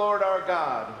thanks to the Lord our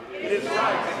God. It is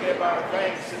right to give our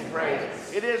thanks and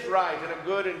praise. It is right and a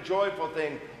good and joyful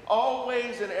thing,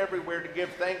 always and everywhere, to give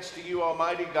thanks to you,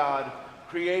 Almighty God,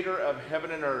 creator of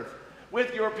heaven and earth.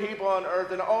 With your people on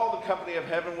earth and all the company of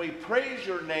heaven, we praise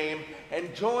your name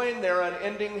and join their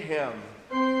unending hymn.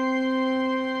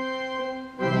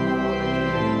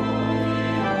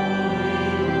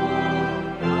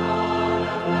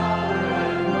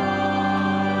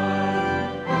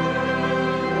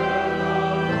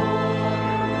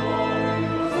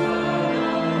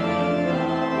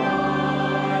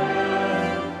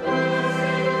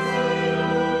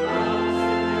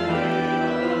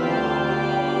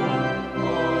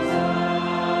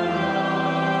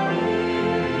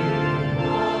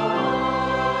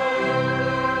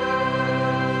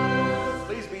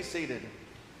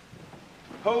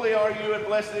 Holy are you, and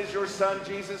blessed is your Son,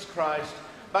 Jesus Christ.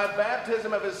 By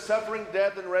baptism of his suffering,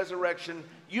 death, and resurrection,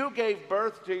 you gave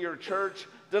birth to your church,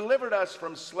 delivered us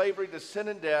from slavery to sin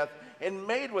and death, and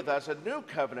made with us a new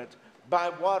covenant by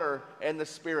water and the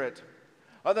Spirit.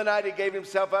 On the night he gave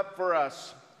himself up for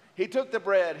us, he took the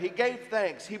bread, he gave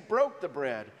thanks, he broke the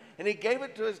bread, and he gave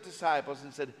it to his disciples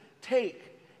and said,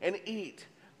 "Take and eat.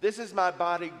 This is my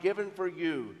body given for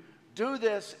you. Do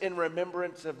this in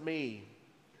remembrance of me."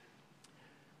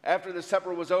 After the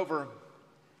supper was over,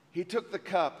 he took the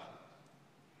cup.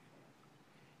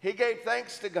 He gave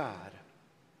thanks to God.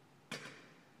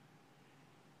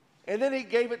 And then he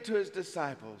gave it to his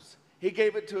disciples. He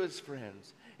gave it to his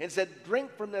friends and said,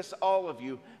 "Drink from this, all of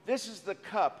you. This is the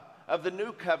cup of the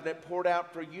new covenant poured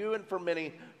out for you and for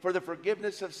many for the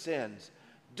forgiveness of sins.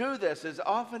 Do this as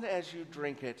often as you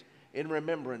drink it in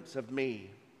remembrance of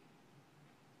me."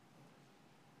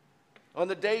 On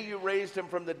the day you raised him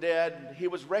from the dead, he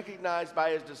was recognized by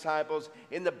his disciples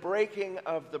in the breaking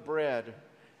of the bread.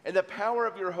 And the power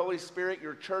of your Holy Spirit,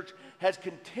 your church, has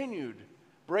continued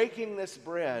breaking this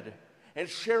bread and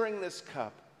sharing this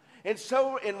cup. And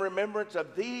so, in remembrance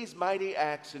of these mighty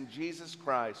acts in Jesus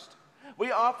Christ,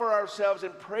 we offer ourselves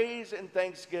in praise and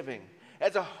thanksgiving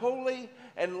as a holy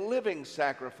and living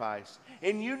sacrifice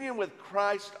in union with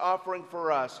Christ offering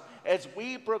for us as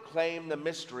we proclaim the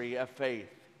mystery of faith.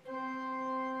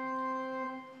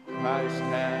 Christ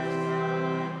has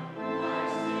died,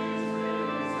 Christ is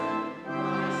risen,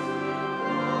 Christ will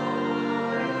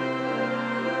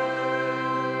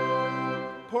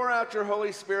rise. Pour out your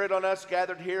Holy Spirit on us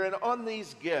gathered here and on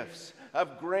these gifts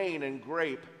of grain and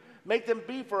grape. Make them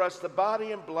be for us the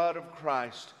body and blood of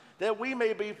Christ, that we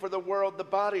may be for the world the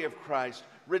body of Christ,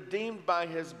 redeemed by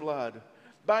his blood.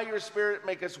 By your Spirit,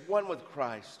 make us one with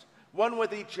Christ, one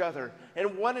with each other,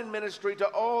 and one in ministry to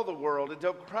all the world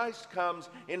until Christ comes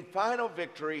in final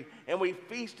victory and we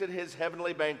feast at his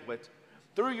heavenly banquet.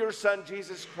 Through your Son,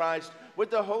 Jesus Christ, with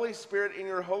the Holy Spirit in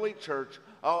your holy church,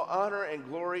 all honor and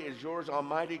glory is yours,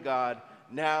 Almighty God,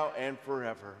 now and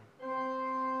forever.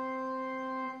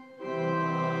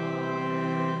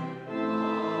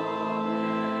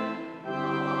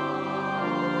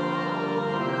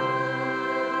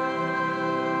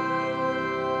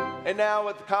 And now,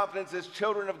 with confidence as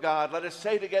children of God, let us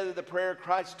say together the prayer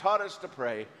Christ taught us to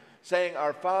pray, saying,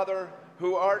 "Our Father,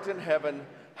 who art in heaven,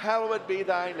 hallowed be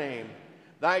thy name.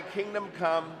 Thy kingdom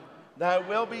come, thy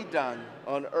will be done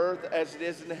on earth as it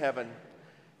is in heaven.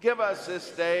 Give us this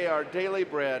day our daily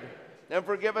bread, and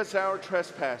forgive us our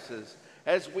trespasses,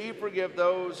 as we forgive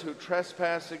those who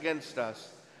trespass against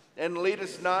us. And lead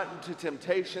us not into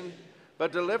temptation,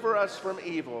 but deliver us from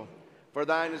evil. For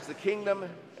thine is the kingdom,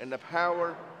 and the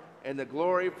power, and the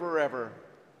glory forever.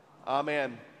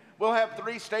 Amen." We'll have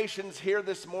 3 stations here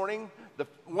this morning. The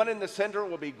one in the center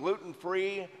will be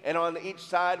gluten-free, and on each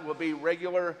side will be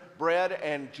regular bread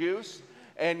and juice.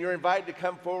 And you're invited to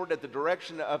come forward at the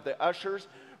direction of the ushers.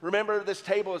 Remember, this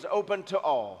table is open to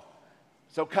all,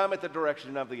 so come at the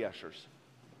direction of the ushers.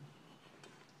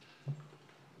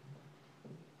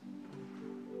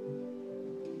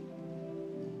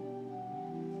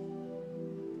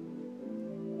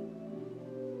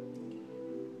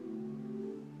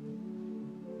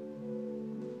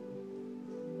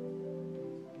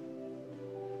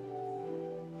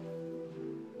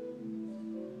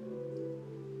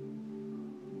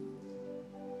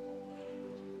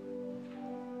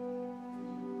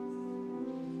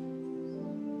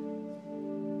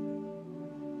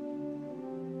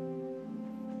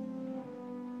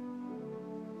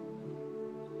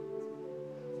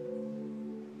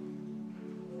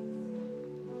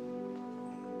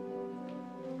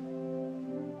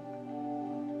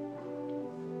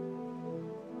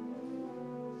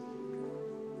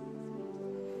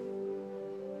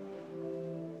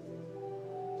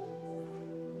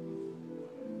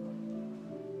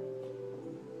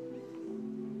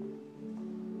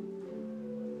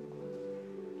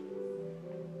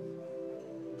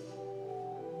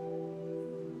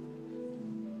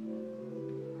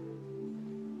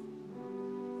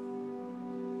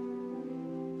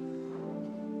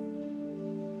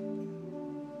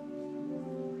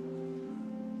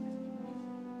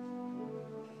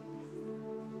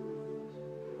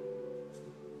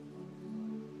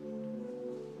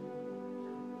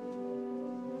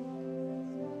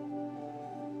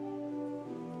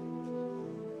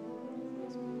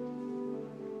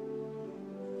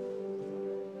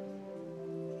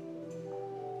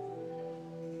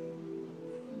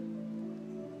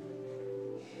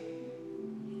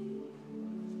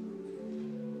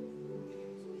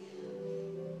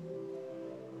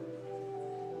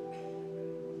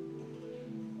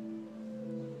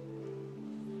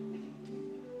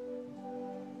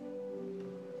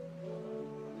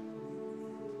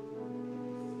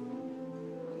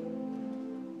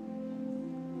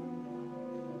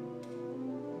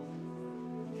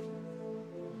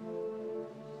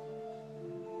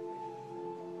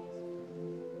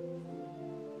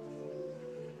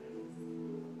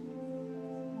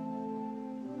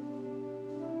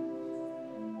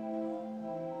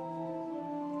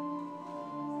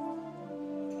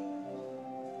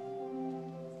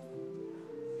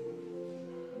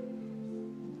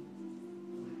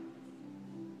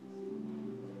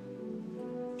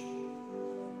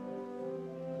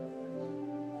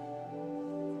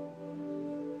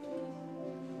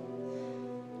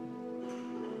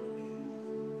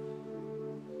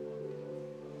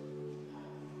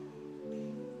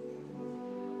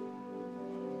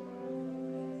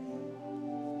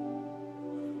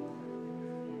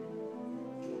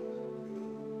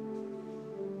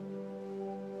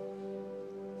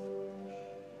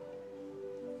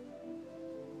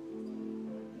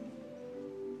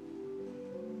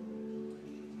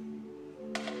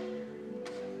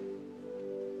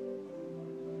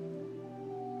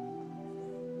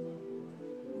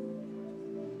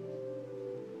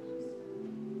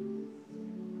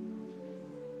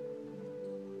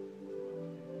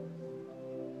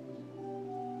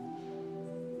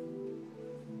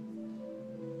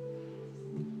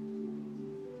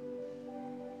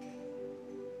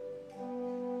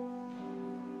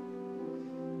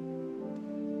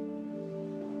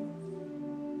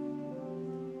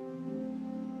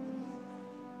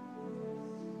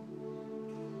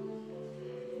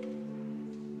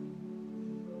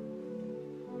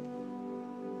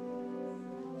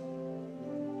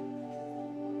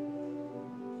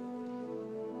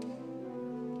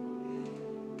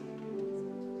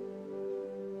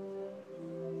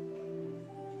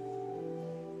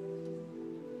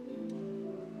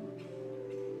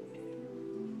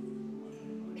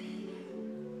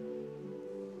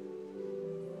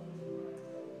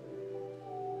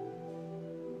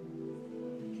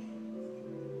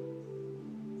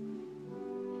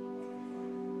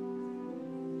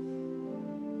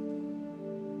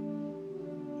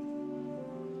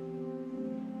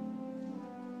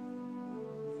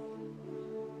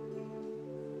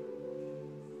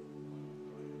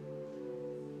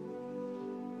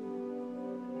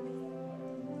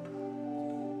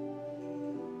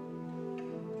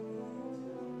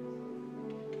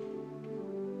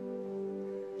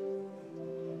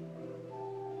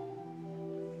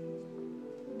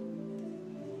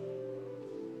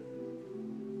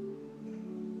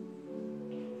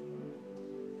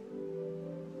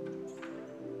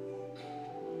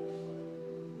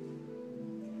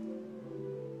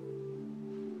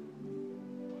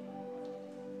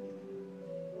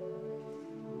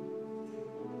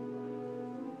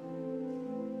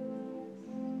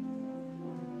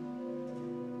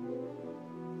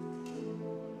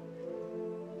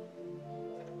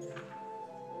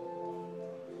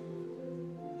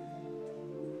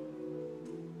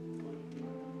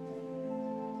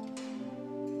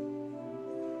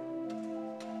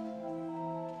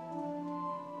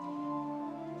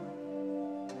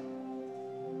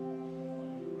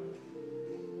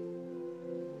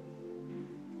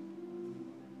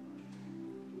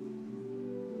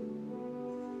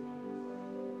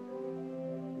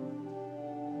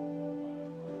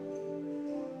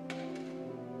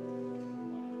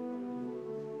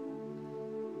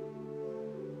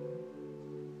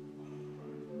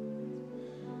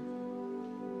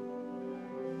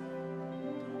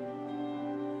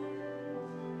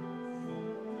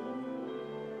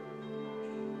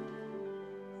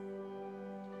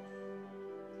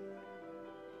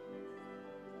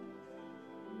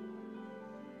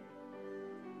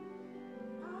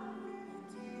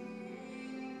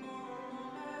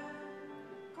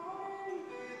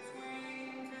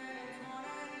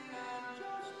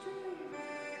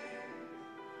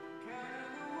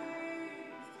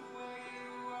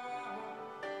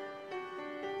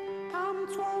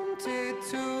 once wanted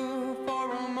to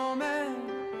for a moment,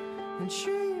 and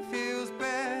she feels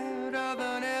better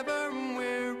than ever, and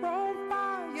we're on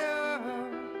fire,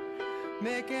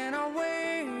 making our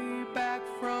way back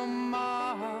from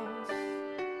Mars.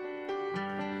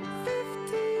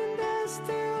 15, there's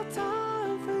still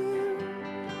time for you,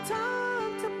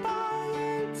 time to buy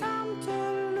and time to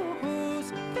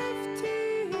lose.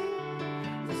 15,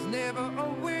 there's never a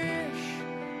wish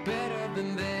better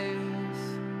than this,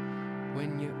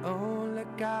 when you only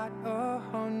got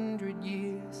 100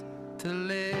 years to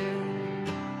live.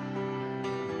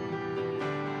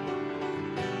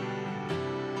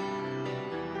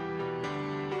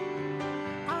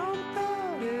 I'm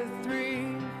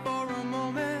 33 for a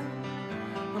moment,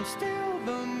 I'm still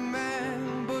the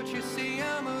man, but you see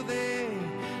I'm a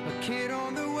kid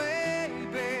on the way,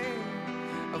 babe,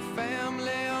 a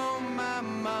family on my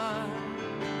mind.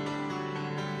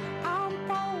 I'm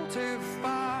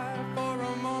 45 for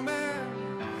a moment,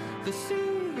 the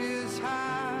sea is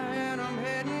high and I'm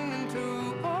heading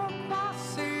into a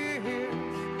crisis,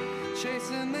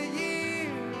 chasing the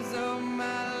years of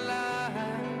my life.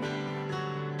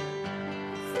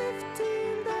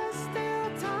 15, there's still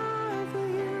time for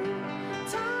you,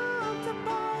 time to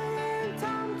buy and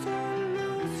time to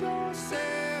lose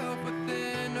yourself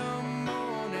within a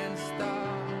morning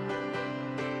star.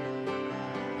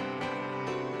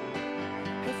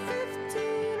 At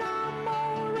 15, I'm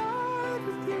alright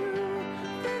with you.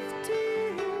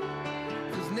 15,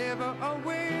 there's never a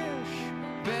wish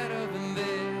better than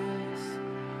this,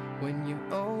 when you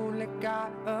only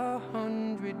got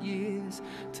 100 years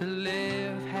to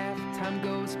live. Half time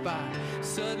goes by,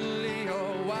 suddenly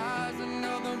you're wise,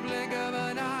 another blink of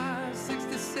an eye.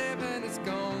 67 is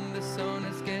gone, the sun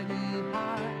is getting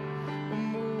high, we're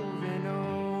moving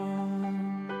on.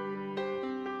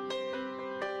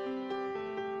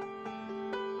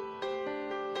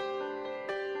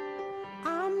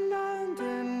 I'm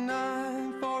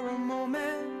 99 for a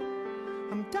moment,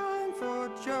 I'm dying for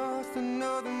just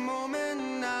another moment.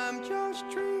 I'm just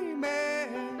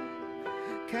dreaming,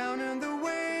 counting the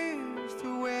ways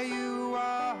to where you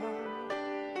are.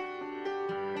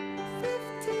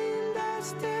 15, there's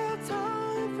still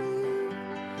time for you.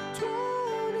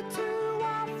 22,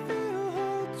 I feel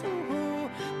her too.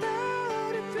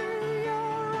 33,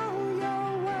 you're on your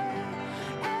way.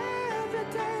 Every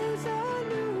day's a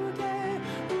new day.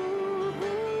 Ooh,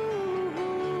 ooh,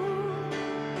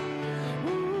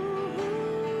 ooh,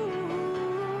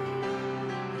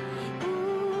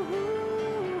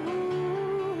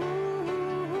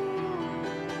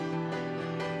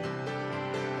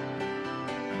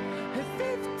 At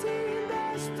 15,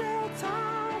 there's still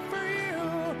time for you,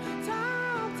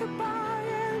 time to buy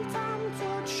and time to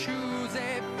choose.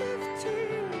 At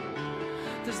 15,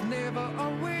 there's never a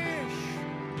wish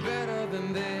better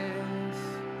than this,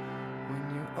 when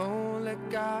you only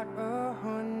got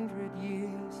 100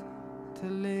 years to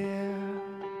live.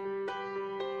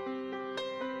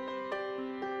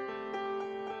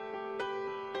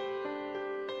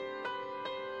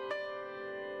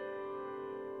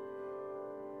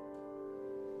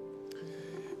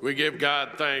 We give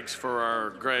God thanks for our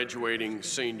graduating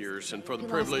seniors and for the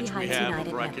privilege we Heights have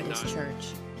United of Methodist recognizing.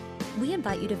 Church. We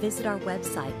invite you to visit our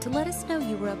website to let us know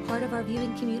you were a part of our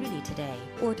viewing community today,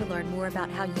 or to learn more about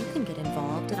how you can get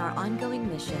involved in our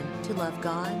ongoing mission to love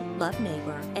God, love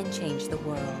neighbor, and change the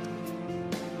world.